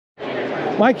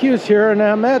Mike Hughes here, and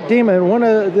I'm at DEMA. And one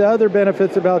of the other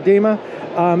benefits about DEMA,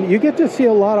 you get to see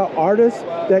a lot of artists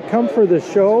that come for the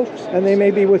show, and they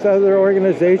may be with other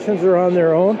organizations or on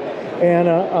their own. And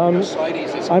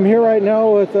I'm here right now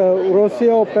with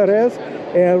Rocio Perez.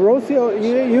 And Rocio,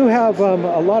 you have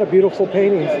a lot of beautiful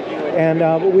paintings,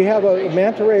 and we have a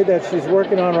manta ray that she's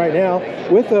working on right now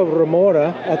with a remora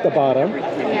at the bottom,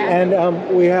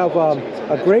 and we have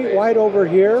a great white over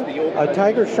here, a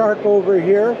tiger shark over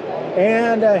here,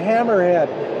 and a hammerhead.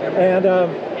 And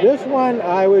this one,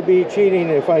 I would be cheating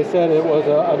if I said it was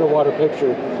an underwater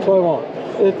picture, so I won't.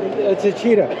 It's a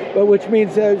cheetah, but which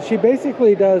means she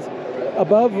basically does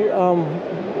above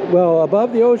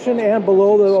above the ocean and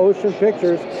below the ocean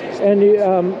pictures. And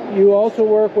you also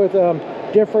work with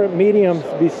different mediums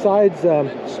besides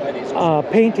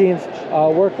paintings,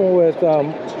 working with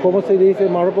como se dice,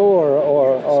 marble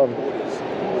or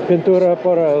pintura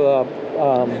para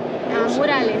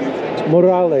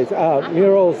murales,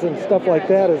 murals and stuff like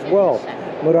that as well.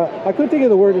 I couldn't think of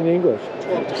the word in English.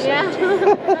 Yeah.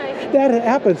 That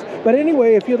happens. But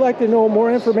anyway, if you'd like to know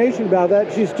more information about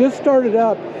that, she's just started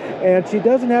up, and she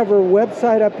doesn't have her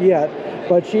website up yet,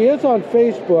 but she is on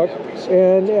Facebook.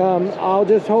 And I'll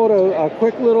just hold a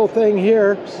quick little thing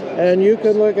here, and you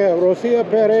can look at Rocio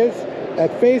Perez at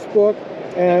Facebook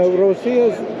and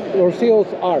Rocio's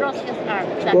Art.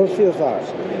 Rocio's Art.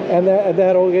 And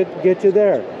that'll get you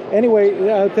there. Anyway,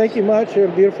 thank you much.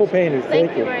 Beautiful paintings.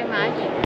 Thank you very much.